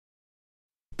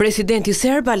Presidenti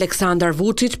serb Aleksander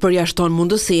Vucic përjashton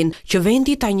mundësinë që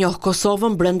vendi ta njohë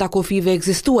Kosovën brenda kufijve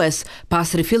ekzistues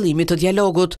pas rifillimit të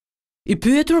dialogut. I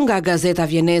pyetur nga gazeta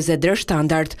vjeneze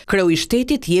der.Standard, kreu i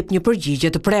shtetit jep një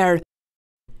përgjigje të prerë.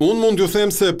 Unë mund t'ju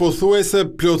them se pothuajse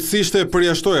plotësisht e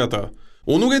përjashtoj ata.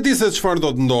 Unë nuk e di se çfarë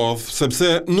do të ndodh,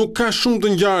 sepse nuk ka shumë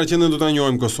të ngjarë që ne do ta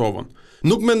njohim Kosovën.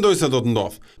 Nuk mendoj se do të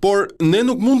ndodh, por ne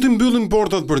nuk mund të mbyllim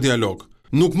portat për dialog.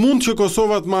 Nuk mund që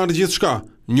Kosova të marrë gjithçka,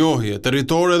 njohje,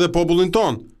 territore dhe popullin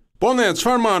ton. Po ne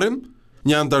çfarë marrim?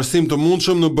 Një antarësim të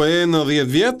mundshëm në BE në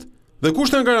 10 vjet? Dhe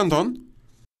kush na garanton?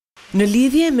 Në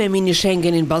lidhje me mini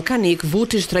Schengenin Ballkanik,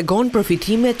 Vucic tregon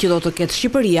përfitimet që do të ketë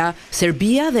Shqipëria,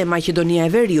 Serbia dhe Maqedonia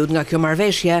e Veriut nga kjo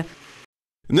marrëveshje.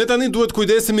 Ne tani duhet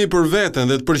kujdesemi për veten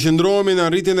dhe të përqendrohemi në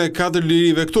arritjen e 4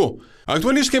 lirive këtu.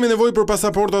 Aktualisht kemi nevojë për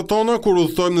pasaportat tona kur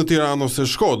udhtojmë në Tiranë ose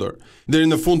Shkodër. Deri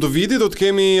në fund të vitit do të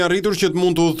kemi arritur që të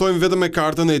mund të udhtojmë vetëm me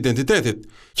kartën e identitetit.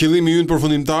 Qëllimi ynë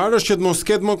përfundimtar është që të mos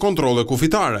ketë më kontrolle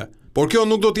kufitare, por kjo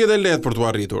nuk do të jetë lehtë për t'u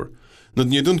arritur. Në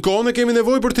të njëjtën kohë ne kemi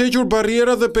nevojë për të hequr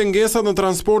barrierat dhe pengesat në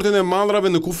transportin e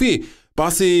mallrave në kufi,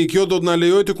 pasi kjo do të na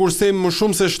lejojë të kursejmë më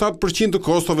shumë se 7% të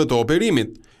kostove të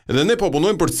operimit. Dhe ne po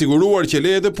punojmë për të siguruar që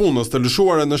lejet e punës të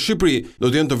lëshuara në Shqipëri do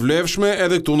të jenë të vlefshme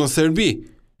edhe këtu në Serbi.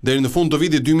 Deri në fund të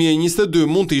vitit 2022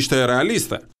 mund të ishte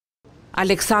realiste.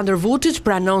 Aleksander Vucic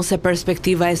pranon se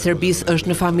perspektiva e Serbisë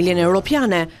është në familjen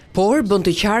europiane, por bën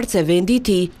të qartë se vendi i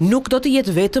tij nuk do të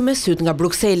jetë vetëm me syt nga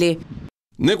Brukseli.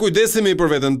 Ne kujdesemi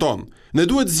për veten tonë. Ne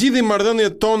duhet zgjidhim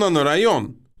marrëdhëniet tona në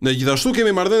rajon. Ne gjithashtu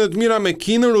kemi marrëdhënie të mira me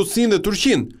Kinën, Rusinë dhe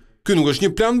Turqinë. Ky nuk është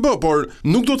një plan B, por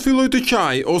nuk do të filloj të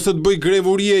qaj ose të bëj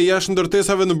grevurie jashtë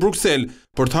ndërtesave në Bruksel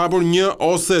për të hapur 1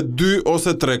 ose 2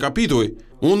 ose 3 kapituj.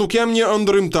 Unë nuk jam një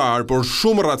ëndrrymtar, por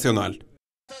shumë racional.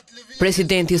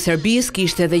 Presidenti i Serbisë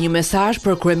kishte edhe një mesazh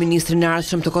për kryeministrin e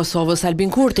ardhshëm të Kosovës Albin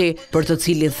Kurti, për të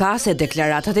cilin tha se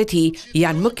deklaratat e tij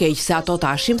janë më keq se ato të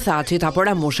Hashim Thacit apo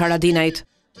Ramush Haradinajt.